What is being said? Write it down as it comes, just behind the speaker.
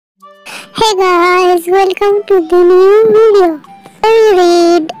Hey guys, welcome to the new video. We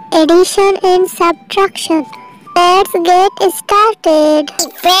read addition and subtraction. Let's get started. Hey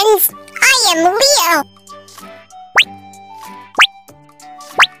friends, I am Leo.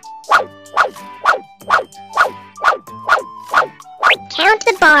 Count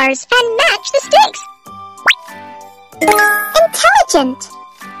the bars and match the sticks. Intelligent.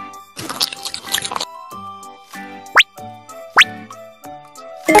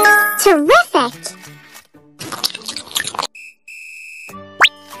 Terrific.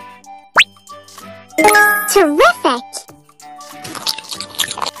 Terrific.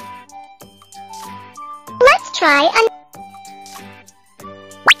 Let's try an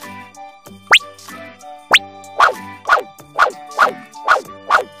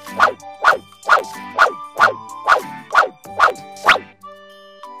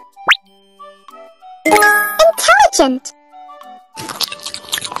Intelligent.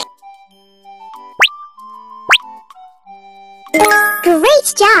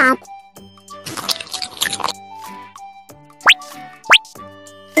 Great job.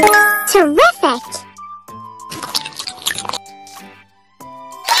 Terrific.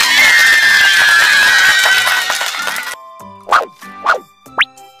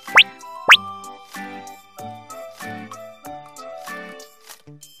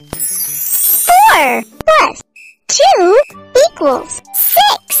 Four plus 2 equals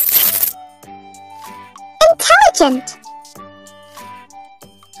 6. Intelligent.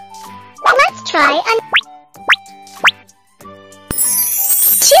 Let's try an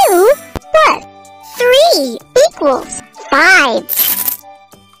 2 plus 3 equals 5.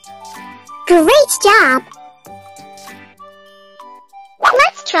 Great job.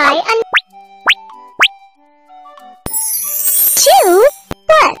 Let's try an 2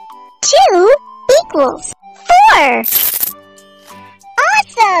 plus 2 equals 4.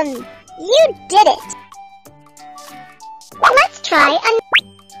 Awesome! You did it! Let's try an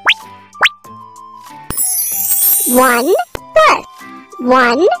 1 plus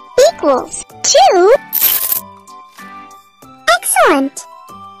 1 equals 2. Excellent.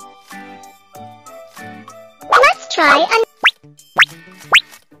 Let's try an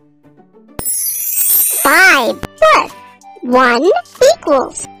 5 plus 1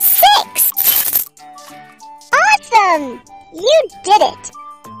 equals 6. Awesome! You did it!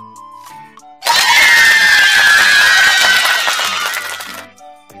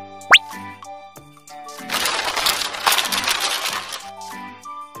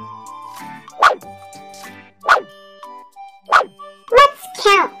 Let's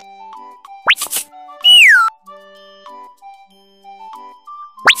count.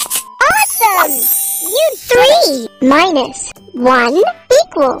 Awesome! You 3 minus 1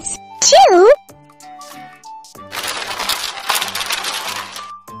 equals 2.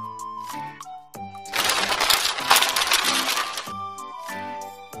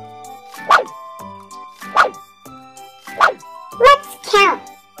 Let's count.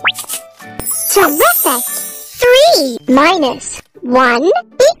 Terrific! 3 minus 1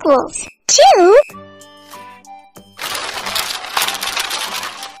 equals 2.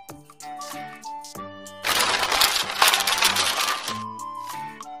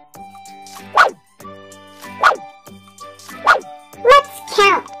 Let's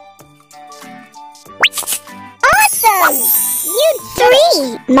count. Awesome! You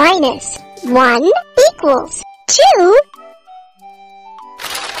 3 minus 1 equals 2.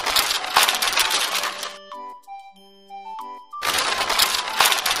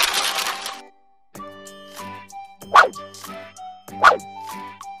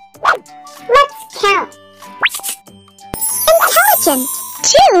 Let's count. Intelligent.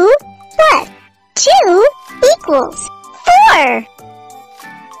 2 plus 2 equals 4.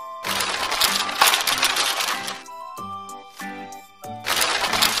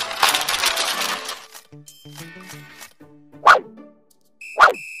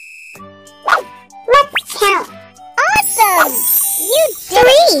 Let's count. Awesome! You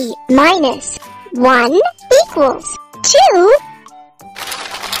 3 minus 1 equals 2.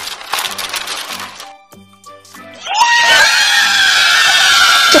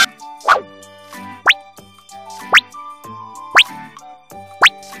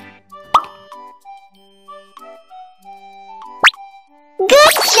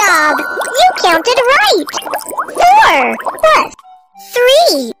 Good job! You counted right! 4 plus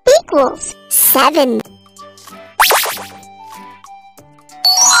 3 equals 7.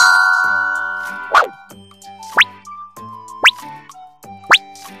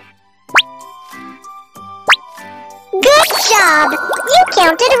 Good job! You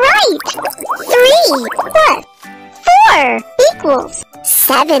counted right! 3 plus 4 equals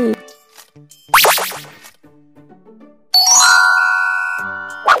 7.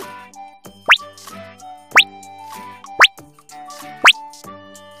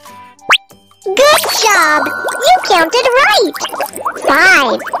 counted right!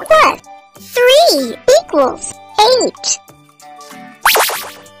 5 plus 3 equals 8.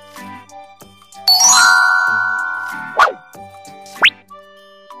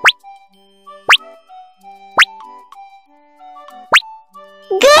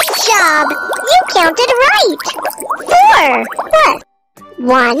 Good job! You counted right! 4 plus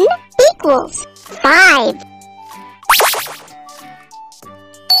 1 equals 5.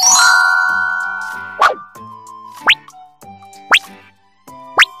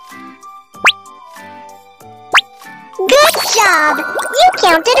 Good job! You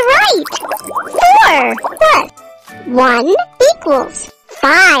counted right! 4 plus 1 equals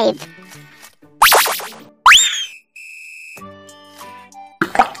 5.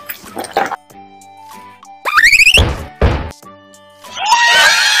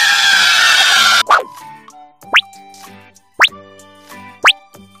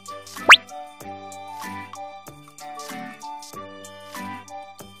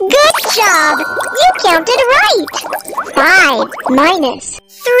 Good job! You counted right! 5 minus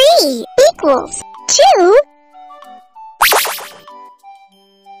 3 equals 2.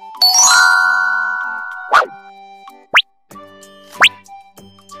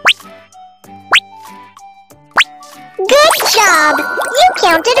 Good job! You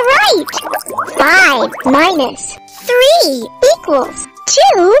counted right! 5 minus 3 equals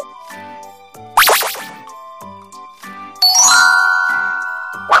 2.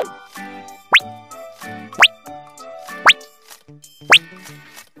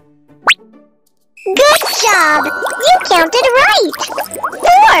 Good job! You counted right!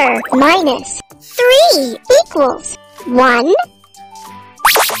 4 minus 3 equals 1.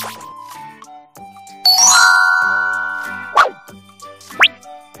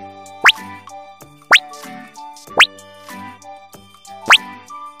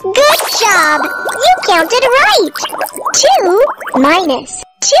 Good job! You counted right! 2 minus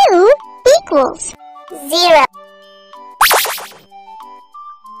 2 equals 0.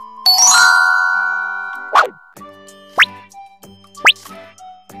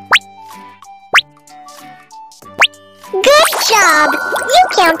 Good job! You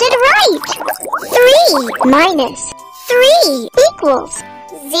counted right! 3 minus 3 equals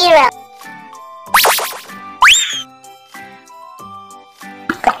 0.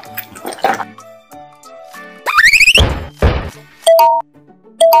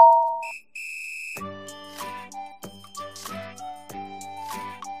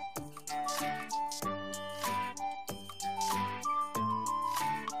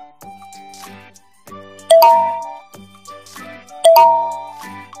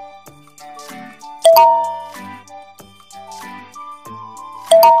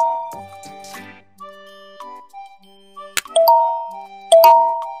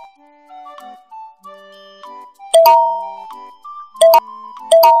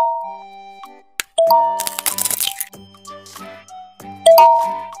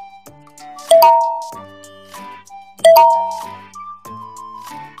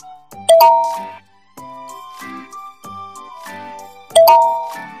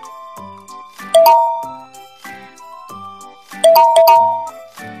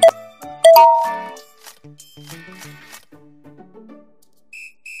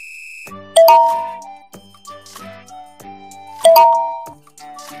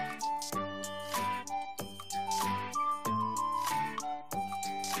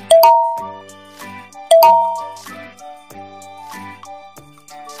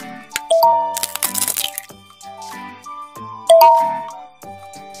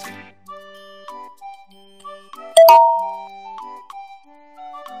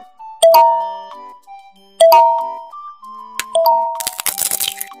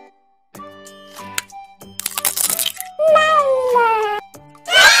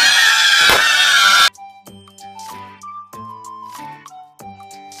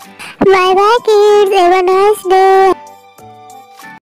 Bye bye kids, have a nice day.